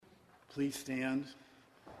Please stand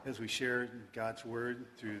as we share God's word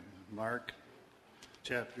through Mark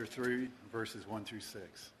chapter 3, verses 1 through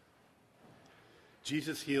 6.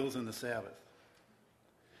 Jesus heals on the Sabbath.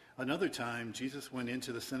 Another time, Jesus went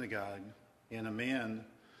into the synagogue, and a man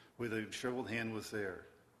with a shriveled hand was there.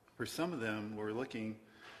 For some of them were looking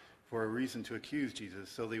for a reason to accuse Jesus,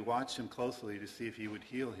 so they watched him closely to see if he would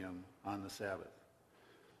heal him on the Sabbath.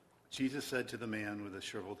 Jesus said to the man with the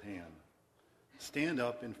shriveled hand, "Stand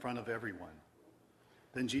up in front of everyone."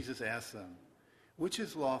 Then Jesus asked them, "Which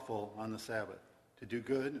is lawful on the Sabbath, to do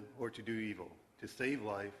good or to do evil, to save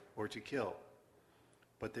life or to kill?"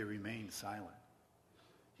 But they remained silent.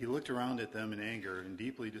 He looked around at them in anger and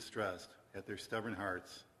deeply distressed at their stubborn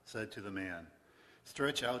hearts, said to the man,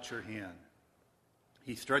 "Stretch out your hand."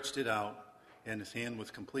 He stretched it out, and his hand was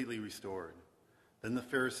completely restored. Then the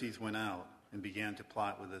Pharisees went out and began to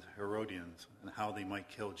plot with the Herodians on how they might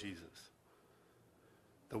kill Jesus.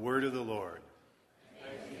 The word of the Lord.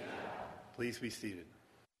 Please be seated.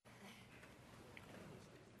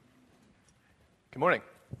 Good morning.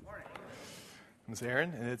 Good morning. I'm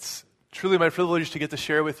Aaron, and it's truly my privilege to get to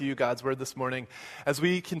share with you God's word this morning as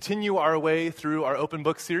we continue our way through our open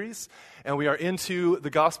book series, and we are into the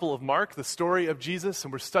Gospel of Mark, the story of Jesus,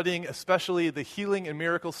 and we're studying especially the healing and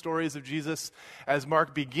miracle stories of Jesus as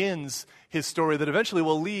Mark begins his story that eventually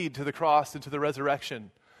will lead to the cross and to the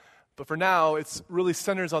resurrection. But for now, it really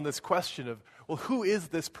centers on this question of, well, who is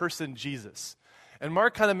this person Jesus? And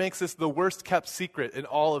Mark kind of makes this the worst kept secret in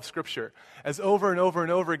all of Scripture, as over and over and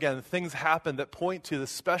over again, things happen that point to the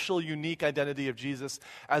special, unique identity of Jesus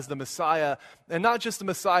as the Messiah, and not just the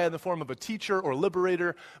Messiah in the form of a teacher or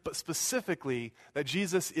liberator, but specifically that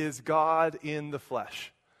Jesus is God in the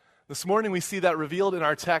flesh. This morning we see that revealed in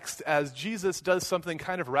our text as Jesus does something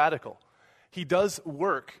kind of radical. He does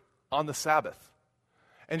work on the Sabbath.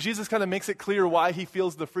 And Jesus kind of makes it clear why he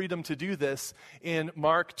feels the freedom to do this in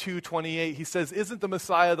Mark 2:28. He says, "Isn't the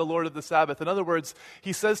Messiah the Lord of the Sabbath?" In other words,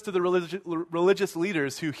 he says to the religious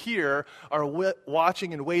leaders who here are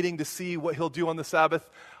watching and waiting to see what he'll do on the Sabbath,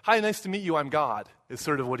 "Hi, nice to meet you, I'm God," is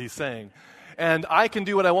sort of what he's saying. And I can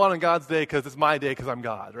do what I want on God's day because it's my day because I'm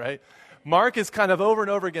God, right? Mark is kind of over and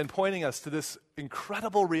over again pointing us to this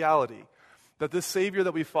incredible reality that this Savior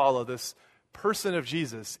that we follow, this person of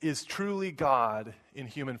Jesus, is truly God in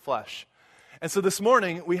human flesh. And so this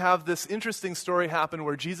morning, we have this interesting story happen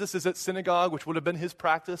where Jesus is at synagogue, which would have been his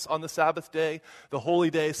practice on the Sabbath day, the holy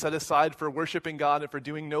day set aside for worshiping God and for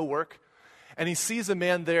doing no work. And he sees a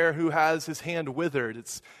man there who has his hand withered.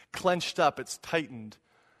 It's clenched up, it's tightened.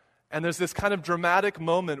 And there's this kind of dramatic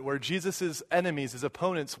moment where Jesus' enemies, his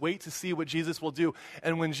opponents, wait to see what Jesus will do.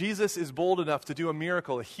 And when Jesus is bold enough to do a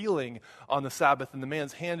miracle, a healing on the Sabbath, and the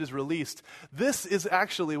man's hand is released, this is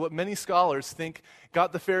actually what many scholars think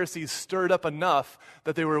got the Pharisees stirred up enough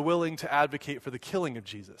that they were willing to advocate for the killing of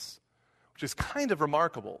Jesus, which is kind of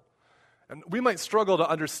remarkable. And we might struggle to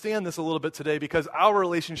understand this a little bit today because our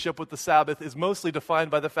relationship with the Sabbath is mostly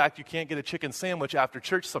defined by the fact you can't get a chicken sandwich after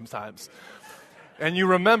church sometimes. And you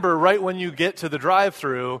remember right when you get to the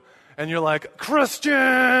drive-thru, and you're like,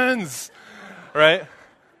 "Christians!" Right?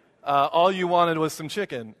 All you wanted was some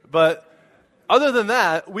chicken. But other than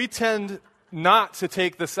that, we tend not to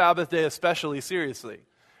take the Sabbath day especially seriously.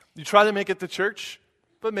 You try to make it to church,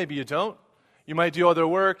 but maybe you don't. You might do other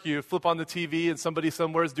work. You flip on the TV, and somebody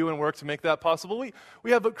somewhere is doing work to make that possible.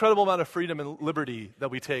 We have an incredible amount of freedom and liberty that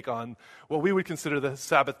we take on what we would consider the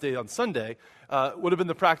Sabbath day on Sunday. Would have been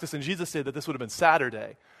the practice in Jesus' day that this would have been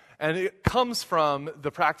Saturday. And it comes from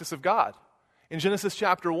the practice of God. In Genesis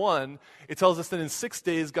chapter 1, it tells us that in 6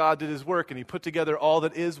 days God did his work, and he put together all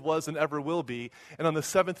that is, was, and ever will be. And on the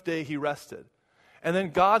seventh day he rested. And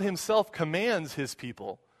then God himself commands his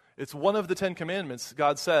people. It's one of the 10 commandments.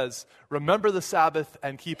 God says, "Remember the Sabbath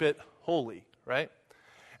and keep it holy," right?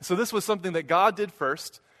 So this was something that God did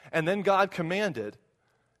first, and then God commanded.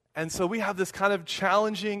 And so we have this kind of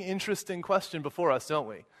challenging, interesting question before us, don't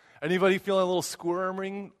we? Anybody feeling a little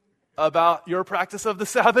squirming about your practice of the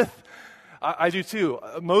Sabbath? I do too.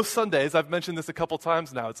 Most Sundays, I've mentioned this a couple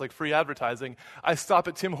times now, it's like free advertising, I stop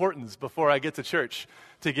at Tim Hortons before I get to church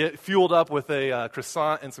to get fueled up with a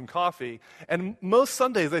croissant and some coffee. And most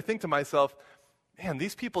Sundays I think to myself, man,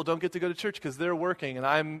 these people don't get to go to church because they're working and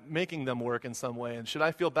I'm making them work in some way. And should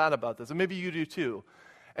I feel bad about this? And maybe you do too.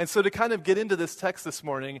 And so to kind of get into this text this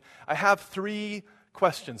morning, I have 3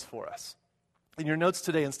 questions for us. In your notes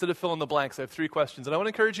today, instead of fill in the blanks, I have 3 questions. And I want to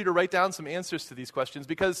encourage you to write down some answers to these questions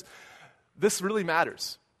because this really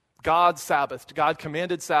matters. God's Sabbath. God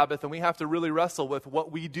commanded Sabbath, and we have to really wrestle with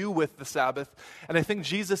what we do with the Sabbath. And I think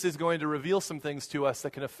Jesus is going to reveal some things to us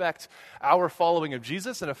that can affect our following of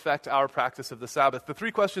Jesus and affect our practice of the Sabbath. The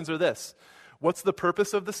three questions are this. What's the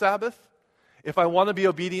purpose of the Sabbath? If I want to be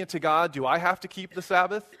obedient to God, do I have to keep the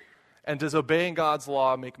Sabbath? And does obeying God's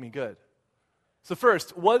law make me good? So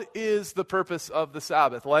first, what is the purpose of the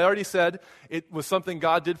Sabbath? Well, I already said it was something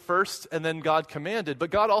God did first and then God commanded, but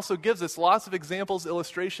God also gives us lots of examples,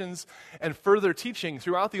 illustrations, and further teaching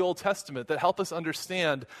throughout the Old Testament that help us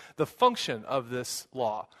understand the function of this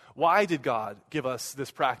law. Why did God give us this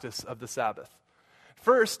practice of the Sabbath?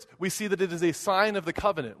 First, we see that it is a sign of the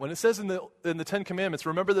covenant. When it says in the Ten Commandments,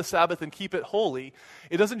 remember the Sabbath and keep it holy,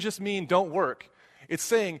 it doesn't just mean don't work. It's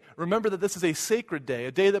saying, remember that this is a sacred day,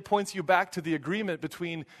 a day that points you back to the agreement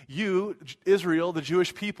between you, Israel, the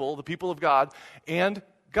Jewish people, the people of God, and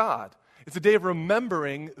God. It's a day of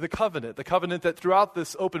remembering the covenant that throughout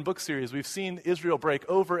this open book series we've seen Israel break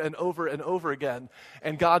over and over and over again,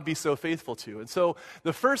 and God be so faithful to. And so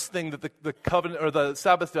the first thing that the covenant or the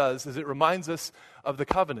Sabbath does is it reminds us of the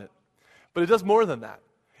covenant. But it does more than that.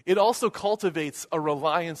 It also cultivates a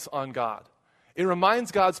reliance on God. It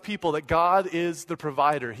reminds God's people that God is the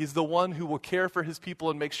provider. He's the one who will care for his people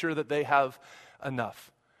and make sure that they have enough.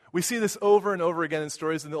 We see this over and over again in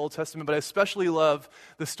stories in the Old Testament, but I especially love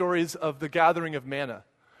the stories of the gathering of manna,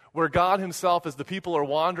 where God himself, as the people are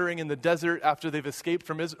wandering in the desert after they've escaped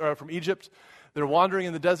from Egypt, they're wandering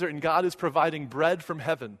in the desert and God is providing bread from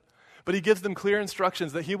heaven. But he gives them clear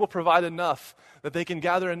instructions that he will provide enough, that they can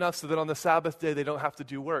gather enough so that on the Sabbath day they don't have to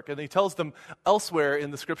do work. And he tells them elsewhere in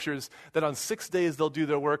the scriptures that on 6 days they'll do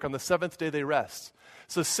their work, on the seventh day they rest.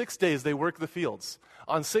 So 6 days they work the fields.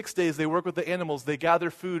 On 6 days they work with the animals, they gather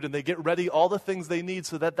food, and they get ready all the things they need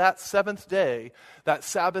so that that seventh day, that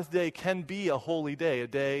Sabbath day, can be a holy day, a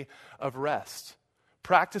day of rest.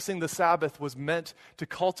 Practicing the Sabbath was meant to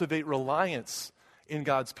cultivate reliance in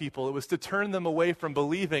God's people. It was to turn them away from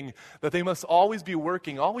believing that they must always be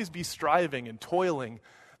working, always be striving and toiling,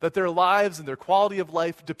 that their lives and their quality of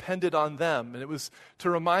life depended on them. And it was to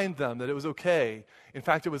remind them that it was okay. In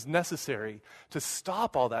fact, it was necessary to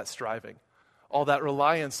stop all that striving, all that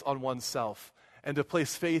reliance on oneself, and to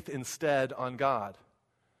place faith instead on God.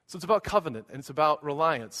 So it's about covenant and it's about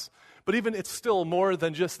reliance. But even it's still more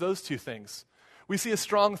than just those two things. We see a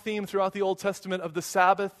strong theme throughout the Old Testament of the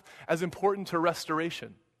Sabbath as important to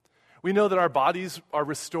restoration. We know that our bodies are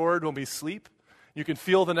restored when we sleep. You can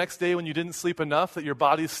feel the next day when you didn't sleep enough that your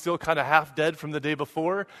body's still kind of half dead from the day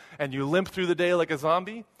before, and you limp through the day like a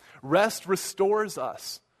zombie. Rest restores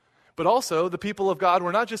us. But also, the people of God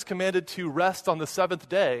were not just commanded to rest on the seventh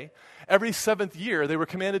day. Every seventh year, they were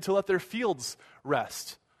commanded to let their fields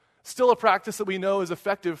rest. Still a practice that we know is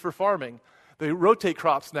effective for farming. They rotate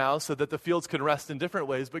crops now so that the fields can rest in different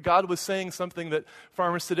ways. But God was saying something that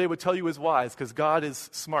farmers today would tell you is wise, because God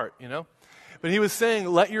is smart, you know? But he was saying,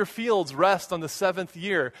 let your fields rest on the seventh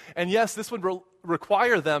year. And yes, this would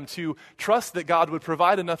require them to trust that God would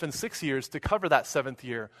provide enough in 6 years to cover that seventh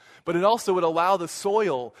year. But it also would allow the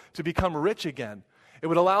soil to become rich again. It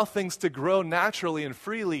would allow things to grow naturally and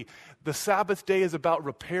freely. The Sabbath day is about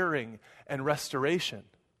repairing and restoration.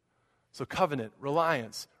 So covenant,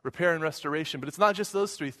 reliance, repair, and restoration. But it's not just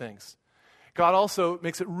those three things. God also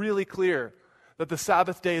makes it really clear that the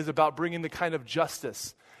Sabbath day is about bringing the kind of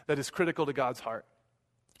justice that is critical to God's heart.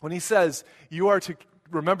 When he says, you are to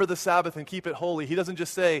remember the Sabbath and keep it holy, he doesn't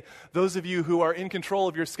just say, those of you who are in control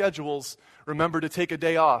of your schedules, remember to take a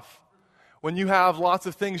day off. When you have lots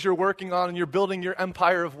of things you're working on and you're building your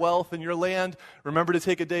empire of wealth and your land, remember to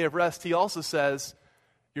take a day of rest. He also says,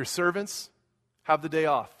 your servants have the day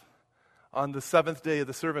off. On the seventh day of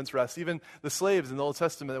the servants' rest. Even the slaves in the Old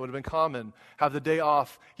Testament that would have been common have the day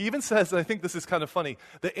off. He even says, and I think this is kind of funny,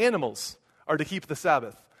 the animals are to keep the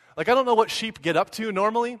Sabbath. Like, I don't know what sheep get up to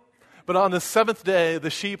normally, but on the seventh day, the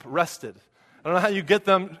sheep rested. I don't know how you get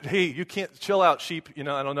them, hey, you can't chill out, sheep, I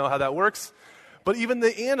don't know how that works. But even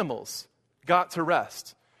the animals got to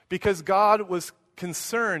rest because God was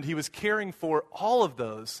concerned, he was caring for all of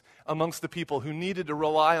those amongst the people who needed to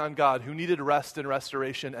rely on God, who needed rest and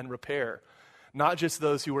restoration and repair, not just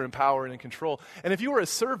those who were in power and in control. And if you were a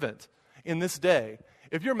servant in this day,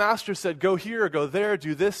 if your master said, go here, go there,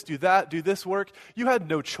 do this, do that, do this work, you had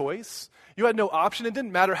no choice. You had no option. It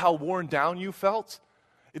didn't matter how worn down you felt.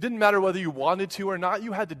 It didn't matter whether you wanted to or not.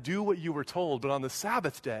 You had to do what you were told. But on the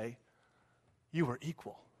Sabbath day, you were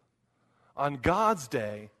equal. On God's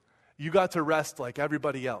day, you got to rest like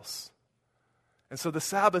everybody else. And so the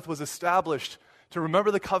Sabbath was established to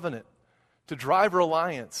remember the covenant, to drive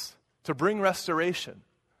reliance, to bring restoration,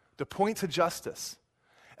 to point to justice.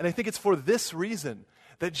 And I think it's for this reason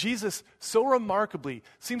that Jesus so remarkably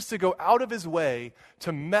seems to go out of his way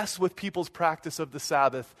to mess with people's practice of the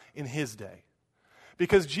Sabbath in his day.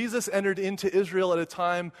 Because Jesus entered into Israel at a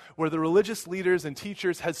time where the religious leaders and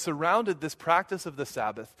teachers had surrounded this practice of the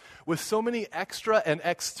Sabbath with so many extra and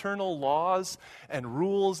external laws and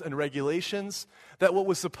rules and regulations that what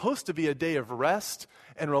was supposed to be a day of rest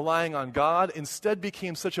and relying on God instead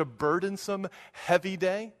became such a burdensome, heavy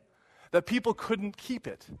day that people couldn't keep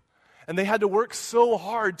it. And they had to work so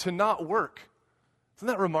hard to not work. Isn't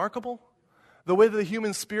that remarkable? The way that the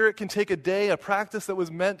human spirit can take a day, a practice that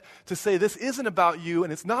was meant to say, this isn't about you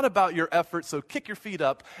and it's not about your effort, so kick your feet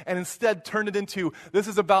up, and instead turn it into, this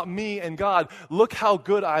is about me and God. Look how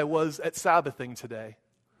good I was at Sabbathing today.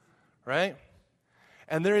 Right?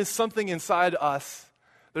 And there is something inside us,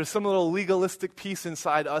 there's some little legalistic piece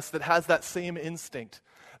inside us that has that same instinct,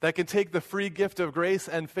 that can take the free gift of grace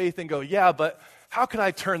and faith and go, yeah, but how can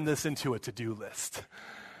I turn this into a to-do list?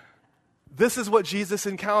 This is what Jesus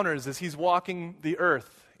encounters as he's walking the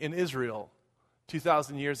earth in Israel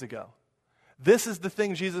 2,000 years ago. This is the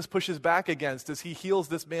thing Jesus pushes back against as he heals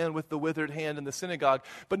this man with the withered hand in the synagogue,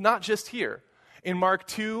 but not just here. In Mark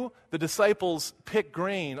 2, the disciples pick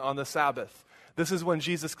grain on the Sabbath. This is when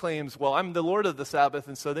Jesus claims, well, I'm the Lord of the Sabbath,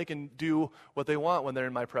 and so they can do what they want when they're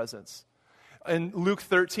in my presence. In Luke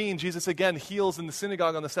 13, Jesus again heals in the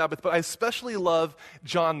synagogue on the Sabbath, but I especially love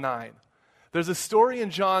John 9. There's a story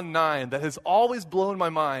in John 9 that has always blown my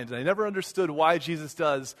mind, and I never understood why Jesus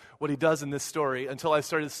does what he does in this story until I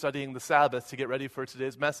started studying the Sabbath to get ready for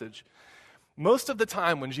today's message. Most of the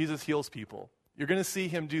time when Jesus heals people, you're going to see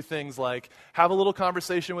him do things like have a little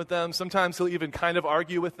conversation with them. Sometimes he'll even kind of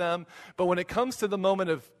argue with them. But when it comes to the moment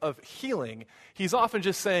of healing, he's often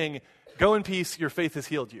just saying, go in peace, your faith has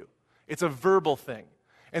healed you. It's a verbal thing.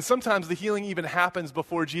 And sometimes the healing even happens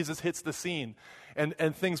before Jesus hits the scene,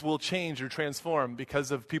 and things will change or transform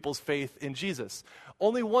because of people's faith in Jesus.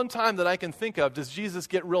 Only one time that I can think of does Jesus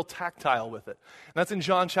get real tactile with it. And that's in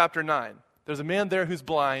John chapter 9. There's a man there who's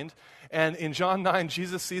blind, and in John 9,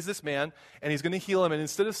 Jesus sees this man, and he's going to heal him. And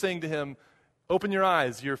instead of saying to him, open your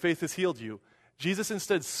eyes, your faith has healed you, Jesus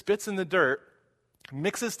instead spits in the dirt,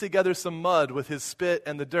 mixes together some mud with his spit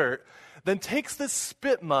and the dirt, then takes this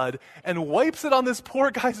spit mud and wipes it on this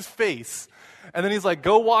poor guy's face. And then he's like,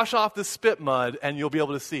 go wash off the spit mud and you'll be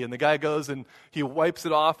able to see. And the guy goes and he wipes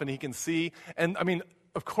it off and he can see. And I mean,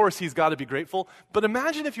 of course he's got to be grateful. But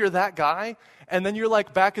imagine if you're that guy and then you're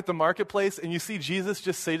like back at the marketplace and you see Jesus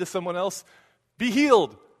just say to someone else, be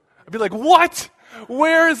healed. I'd be like, what?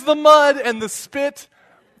 Where is the mud and the spit?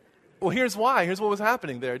 Well, here's why. Here's what was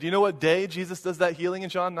happening there. Do you know what day Jesus does that healing in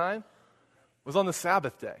John 9? It was on the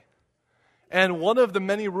Sabbath day. And one of the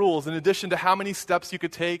many rules, in addition to how many steps you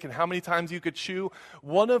could take and how many times you could chew,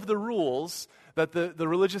 one of the rules that the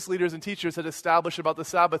religious leaders and teachers had established about the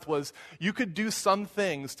Sabbath was you could do some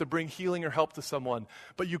things to bring healing or help to someone,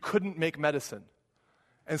 but you couldn't make medicine.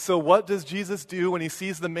 And so what does Jesus do when he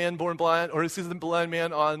sees the man born blind, or he sees the blind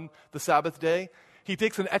man on the Sabbath day? He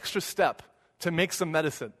takes an extra step to make some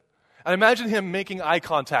medicine. I imagine him making eye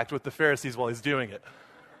contact with the Pharisees while he's doing it.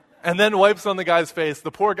 And then wipes on the guy's face.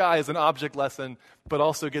 The poor guy is an object lesson, but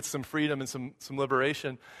also gets some freedom and some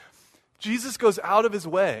liberation. Jesus goes out of his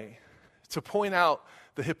way to point out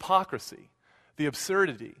the hypocrisy, the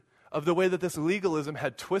absurdity of the way that this legalism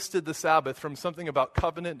had twisted the Sabbath from something about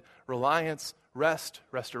covenant, reliance, rest,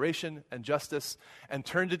 restoration, and justice, and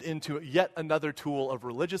turned it into yet another tool of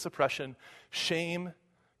religious oppression, shame,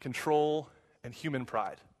 control, and human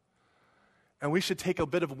pride. And we should take a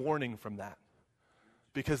bit of warning from that.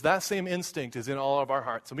 Because that same instinct is in all of our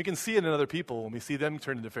hearts. And we can see it in other people when we see them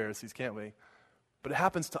turn into Pharisees, can't we? But it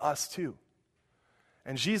happens to us too.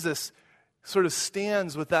 And Jesus sort of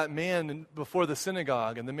stands with that man before the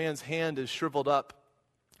synagogue, and the man's hand is shriveled up.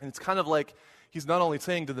 And it's kind of like he's not only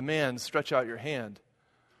saying to the man, stretch out your hand,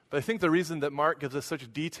 but I think the reason that Mark gives us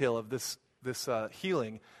such detail of this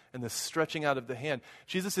healing and this stretching out of the hand,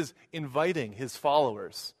 Jesus is inviting his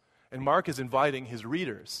followers, and Mark is inviting his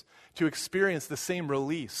readers to experience the same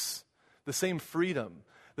release, the same freedom,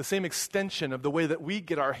 the same extension of the way that we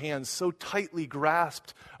get our hands so tightly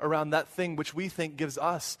grasped around that thing which we think gives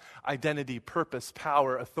us identity, purpose,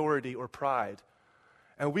 power, authority, or pride.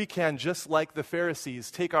 And we can, just like the Pharisees,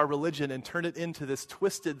 take our religion and turn it into this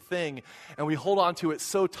twisted thing, and we hold on to it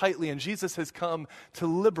so tightly. And Jesus has come to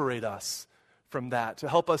liberate us from that, to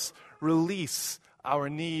help us release our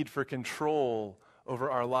need for control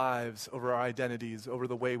over our lives, over our identities, over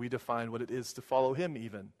the way we define what it is to follow him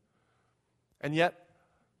even. And yet,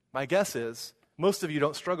 my guess is, most of you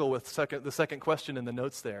don't struggle with the second question in the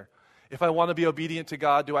notes there. If I want to be obedient to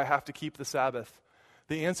God, do I have to keep the Sabbath?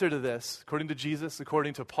 The answer to this, according to Jesus,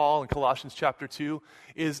 according to Paul in Colossians chapter 2,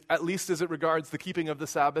 is, at least as it regards the keeping of the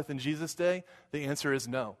Sabbath in Jesus' day, the answer is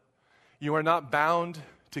no. You are not bound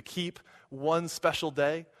to keep one special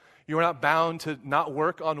day. You are not bound to not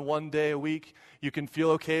work on one day a week. You can feel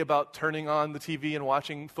okay about turning on the TV and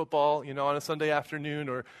watching football, on a Sunday afternoon,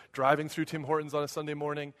 or driving through Tim Hortons on a Sunday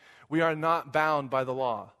morning. We are not bound by the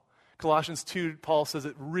law. Colossians 2, Paul says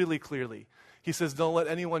it really clearly. He says, don't let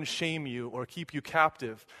anyone shame you or keep you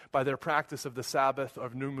captive by their practice of the Sabbath or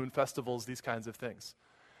of new moon festivals, these kinds of things.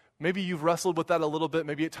 Maybe you've wrestled with that a little bit.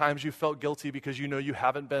 Maybe at times you felt guilty because you know you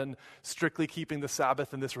haven't been strictly keeping the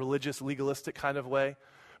Sabbath in this religious, legalistic kind of way.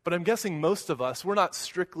 But I'm guessing most of us, we're not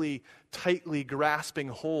strictly, tightly grasping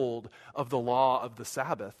hold of the law of the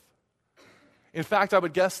Sabbath. In fact, I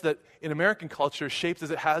would guess that in American culture, shaped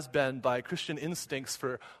as it has been by Christian instincts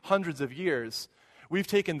for hundreds of years, we've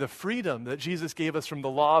taken the freedom that Jesus gave us from the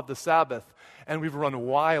law of the Sabbath, and we've run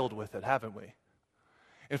wild with it, haven't we?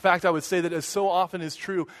 In fact, I would say that as so often is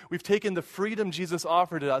true, we've taken the freedom Jesus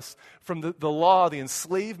offered us from the law, the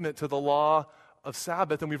enslavement to the law of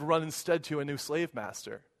Sabbath, and we've run instead to a new slave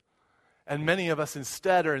master. And many of us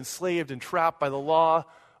instead are enslaved and trapped by the law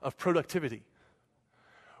of productivity,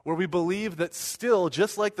 where we believe that still,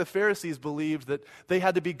 just like the Pharisees believed that they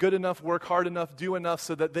had to be good enough, work hard enough, do enough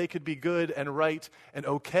so that they could be good and right and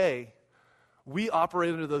okay, we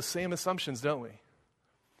operate under those same assumptions, don't we?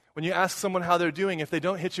 When you ask someone how they're doing, if they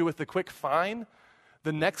don't hit you with the quick fine,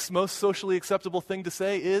 the next most socially acceptable thing to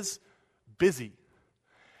say is busy.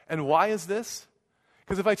 And why is this?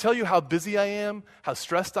 Because if I tell you how busy I am, how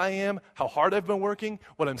stressed I am, how hard I've been working,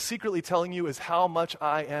 what I'm secretly telling you is how much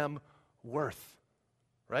I am worth.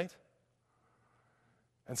 Right?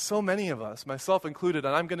 And so many of us, myself included,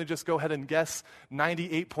 and I'm going to just go ahead and guess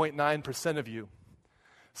 98.9% of you,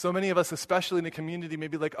 so many of us, especially in a community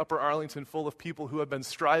maybe like Upper Arlington, full of people who have been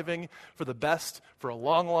striving for the best for a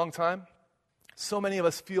long, long time, so many of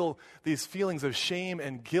us feel these feelings of shame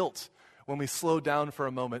and guilt when we slow down for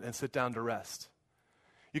a moment and sit down to rest.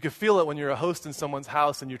 You can feel it when you're a host in someone's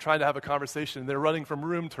house and you're trying to have a conversation and they're running from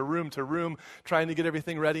room to room to room trying to get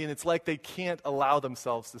everything ready, and it's like they can't allow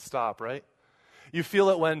themselves to stop, right? You feel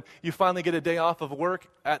it when you finally get a day off of work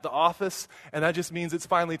at the office, and that just means it's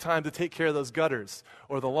finally time to take care of those gutters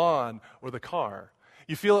or the lawn or the car.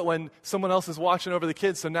 You feel it when someone else is watching over the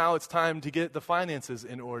kids, so now it's time to get the finances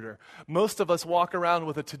in order. Most of us walk around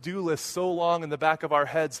with a to-do list so long in the back of our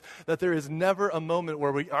heads that there is never a moment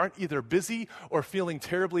where we aren't either busy or feeling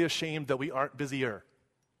terribly ashamed that we aren't busier,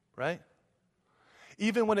 right?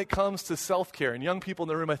 Even when it comes to self-care, and young people in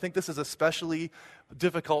the room, I think this is especially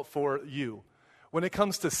difficult for you. When it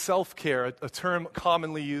comes to self-care, a term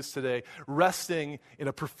commonly used today, resting in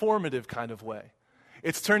a performative kind of way.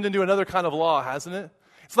 It's turned into another kind of law, hasn't it?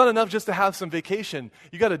 It's not enough just to have some vacation.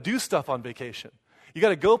 You got to do stuff on vacation. You got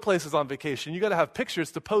to go places on vacation. You got to have pictures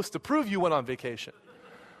to post to prove you went on vacation.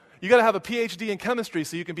 You got to have a PhD in chemistry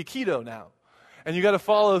so you can be keto now. And you got to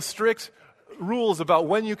follow strict rules about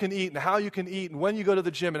when you can eat and how you can eat and when you go to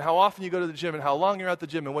the gym and how often you go to the gym and how long you're at the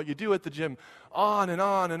gym and what you do at the gym. On and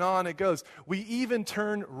on and on it goes. We even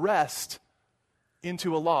turn rest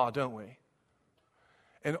into a law, don't we?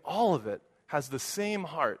 And all of it has the same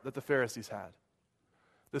heart that the Pharisees had.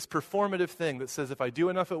 This performative thing that says if I do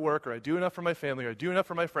enough at work, or I do enough for my family, or I do enough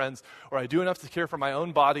for my friends, or I do enough to care for my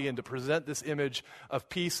own body and to present this image of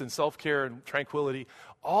peace and self-care and tranquility,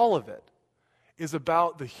 all of it is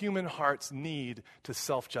about the human heart's need to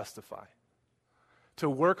self-justify, to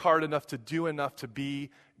work hard enough, to do enough, to be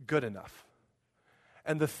good enough.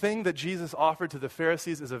 And the thing that Jesus offered to the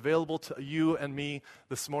Pharisees is available to you and me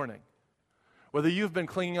this morning. Whether you've been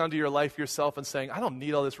clinging onto your life yourself and saying, I don't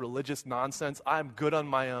need all this religious nonsense, I'm good on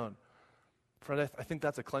my own. Friend, I think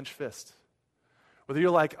that's a clenched fist. Whether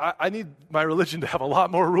you're like, I need my religion to have a lot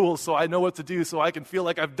more rules so I know what to do so I can feel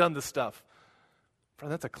like I've done this stuff. Friend,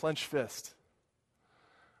 that's a clenched fist.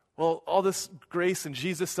 Well, all this grace and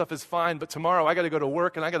Jesus stuff is fine, but tomorrow I got to go to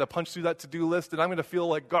work and I got to punch through that to-do list and I'm going to feel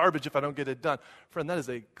like garbage if I don't get it done. Friend, that is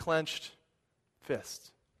a clenched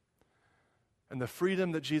fist. And the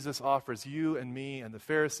freedom that Jesus offers you and me and the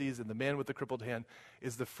Pharisees and the man with the crippled hand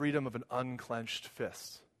is the freedom of an unclenched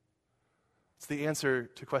fist. It's the answer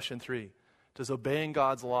to question 3. Does obeying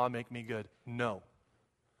God's law make me good? No.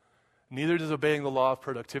 Neither does obeying the law of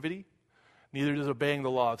productivity. Neither does obeying the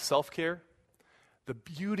law of self-care. The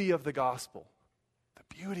beauty of the gospel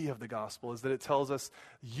is that it tells us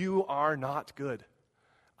you are not good.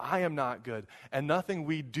 I am not good. And nothing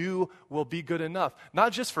we do will be good enough.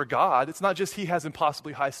 Not just for God. It's not just He has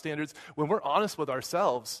impossibly high standards. When we're honest with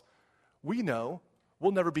ourselves, we know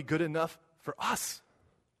we'll never be good enough for us.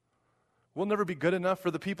 We'll never be good enough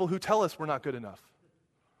for the people who tell us we're not good enough.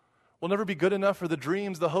 We'll never be good enough for the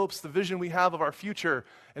dreams, the hopes, the vision we have of our future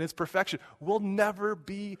and its perfection. We'll never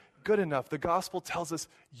be good enough. The gospel tells us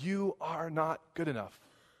you are not good enough.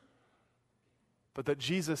 But that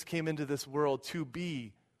Jesus came into this world to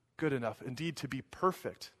be good enough, indeed to be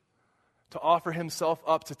perfect, to offer himself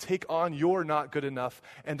up, to take on your not good enough,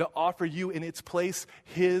 and to offer you in its place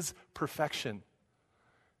his perfection.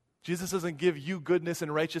 Jesus doesn't give you goodness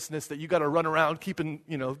and righteousness that you got to run around keeping,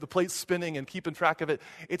 the plate spinning and keeping track of it.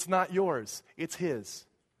 It's not yours. It's his.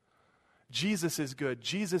 Jesus is good.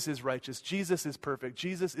 Jesus is righteous. Jesus is perfect.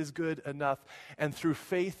 Jesus is good enough. And through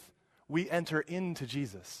faith, we enter into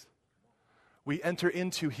Jesus. We enter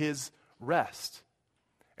into his rest.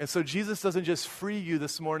 And so Jesus doesn't just free you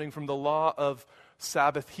this morning from the law of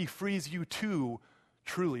Sabbath. He frees you to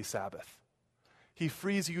truly Sabbath. He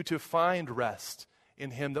frees you to find rest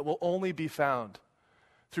in him that will only be found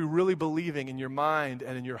through really believing in your mind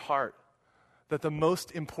and in your heart that the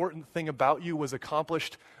most important thing about you was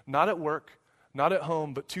accomplished not at work, not at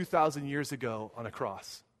home, but 2,000 years ago on a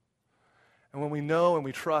cross. And when we know and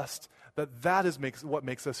we trust that that is what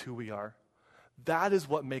makes us who we are, that is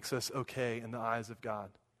what makes us okay in the eyes of God,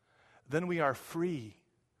 then we are free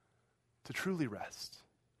to truly rest,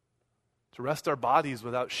 to rest our bodies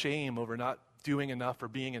without shame over not doing enough or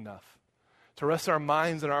being enough, to rest our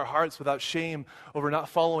minds and our hearts without shame over not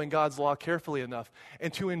following God's law carefully enough,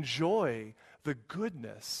 and to enjoy the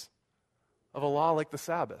goodness of a law like the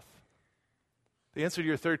Sabbath. The answer to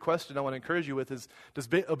your third question I want to encourage you with is, does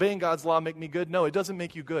obeying God's law make me good? No, it doesn't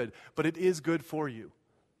make you good, but it is good for you.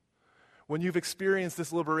 When you've experienced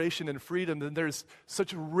this liberation and freedom, then there's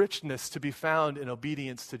such richness to be found in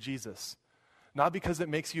obedience to Jesus. Not because it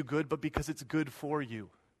makes you good, but because it's good for you.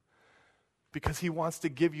 Because he wants to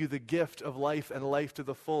give you the gift of life and life to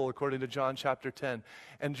the full, according to John chapter 10.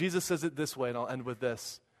 And Jesus says it this way, and I'll end with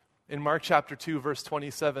this. In Mark chapter 2, verse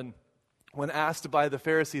 27, when asked by the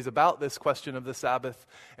Pharisees about this question of the Sabbath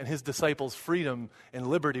and his disciples' freedom and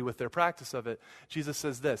liberty with their practice of it, Jesus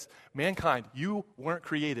says this: mankind, you weren't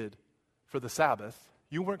created for the Sabbath.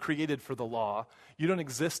 You weren't created for the law. You don't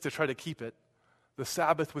exist to try to keep it. The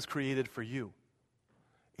Sabbath was created for you.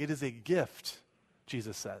 It is a gift,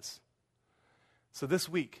 Jesus says. So this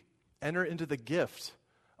week, enter into the gift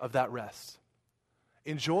of that rest.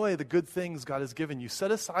 Enjoy the good things God has given you. Set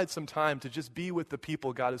aside some time to just be with the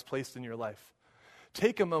people God has placed in your life.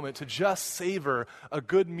 Take a moment to just savor a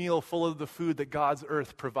good meal full of the food that God's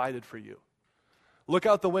earth provided for you. Look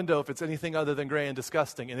out the window if it's anything other than gray and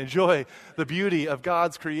disgusting, and enjoy the beauty of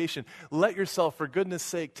God's creation. Let yourself, for goodness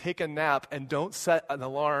sake, take a nap, and don't set an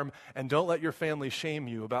alarm, and don't let your family shame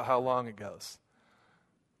you about how long it goes.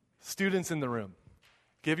 Students in the room,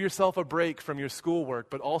 give yourself a break from your schoolwork,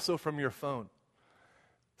 but also from your phone.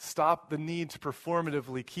 Stop the need to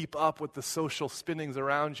performatively keep up with the social spinnings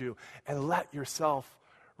around you, and let yourself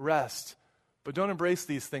rest. But don't embrace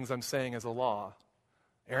these things I'm saying as a law.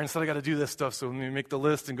 Aaron said I got to do this stuff, so let me make the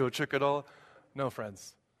list and go check it all. No,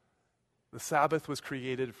 friends. The Sabbath was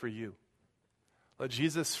created for you. Let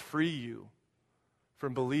Jesus free you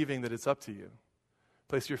from believing that it's up to you.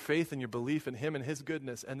 Place your faith and your belief in him and his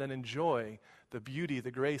goodness, and then enjoy the beauty,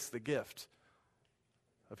 the grace, the gift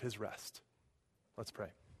of his rest. Let's pray.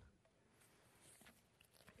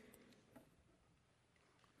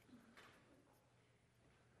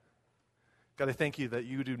 God, I thank you that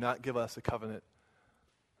you do not give us a covenant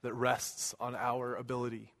that rests on our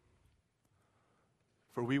ability,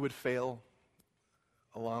 for we would fail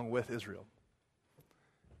along with Israel.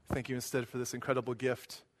 Thank you instead for this incredible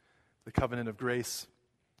gift, the covenant of grace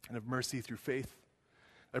and of mercy through faith.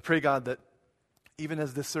 I pray, God, that even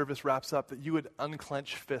as this service wraps up, that you would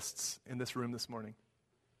unclench fists in this room this morning,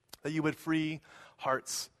 that you would free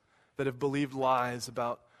hearts that have believed lies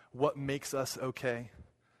about what makes us okay,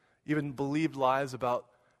 even believed lies about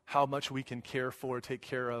how much we can care for, take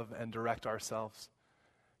care of, and direct ourselves.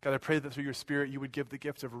 God, I pray that through your Spirit you would give the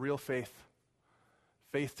gift of real faith,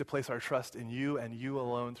 faith to place our trust in you and you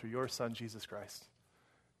alone through your Son, Jesus Christ.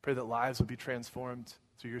 Pray that lives would be transformed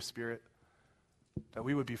through your Spirit, that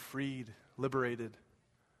we would be freed, liberated,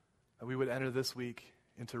 that we would enter this week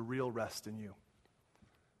into real rest in you.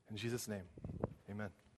 In Jesus' name, amen.